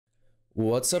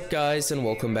What's up guys, and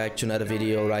welcome back to another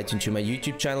video right into my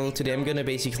YouTube channel. Today I'm gonna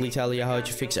basically tell you how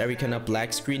to fix every kind of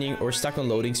black screening or stuck on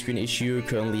loading screen issue you're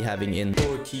currently having in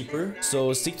Keeper.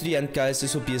 So stick to the end guys,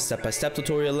 this will be a step-by-step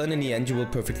tutorial, and in the end you will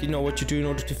perfectly know what to do in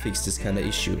order to fix this kind of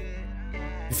issue.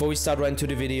 Before we start right into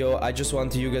the video, I just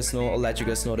want to let you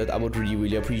guys know that I would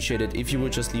really appreciate it if you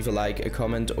would just leave a like, a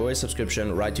comment or a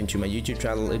subscription right into my YouTube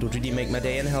channel. It would really make my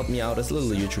day and help me out as a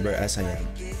little YouTuber as I am.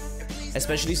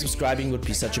 Especially subscribing would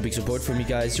be such a big support for me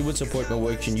guys. You would support my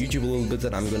work on YouTube a little bit,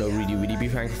 and I'm gonna really be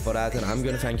thankful for that, and I'm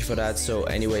gonna thank you for that. So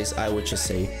anyways, I would just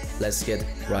say let's get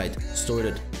right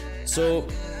started. So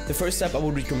the first step I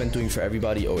would recommend doing for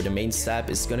everybody, or the main step,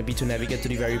 is gonna be to navigate to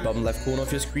the very bottom left corner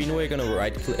of your screen, where you're gonna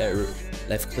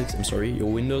left click your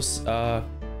Windows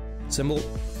symbol,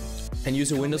 and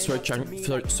use a Windows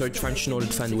search function in order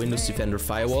to find Windows Defender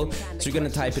Firewall. So you're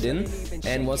gonna type it in,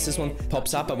 and once this one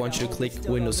pops up, I want you to click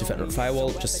Windows Defender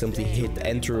Firewall. Just simply hit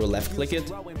enter or left click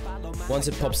it. Once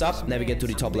it pops up, navigate to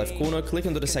the top left corner, click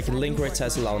onto the second link where it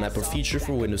says allow an app or feature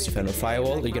for Windows Defender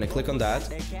Firewall. You're gonna click on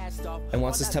that, and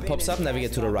once this tab pops up,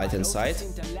 navigate to the right hand side,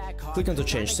 click onto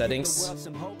change settings,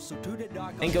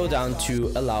 and go down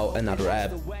to allow another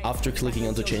app. After clicking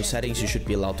onto change settings, you should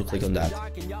be allowed to click on that.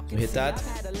 So hit that,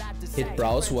 hit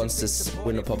browse once this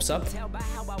window pops up,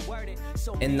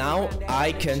 and now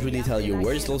I can't really tell you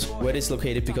where it's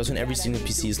located, because on every single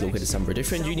PC is located somewhere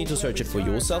different. You need to search it for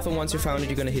yourself, and once you found it,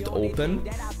 you're gonna hit open,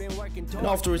 and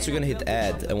afterwards you're gonna hit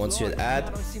add, and once you hit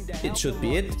add, it should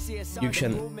be it. You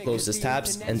can close these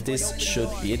tabs, and this should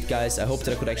be it guys. I hope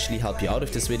that I could actually help you out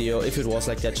with this video. If it was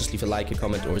like that, just leave a like, a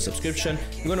comment or a subscription.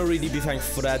 I'm gonna really be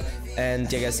thankful for that.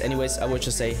 And yeah guys, anyways, I would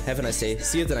just say have a nice day,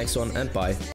 see you at the next one, and bye.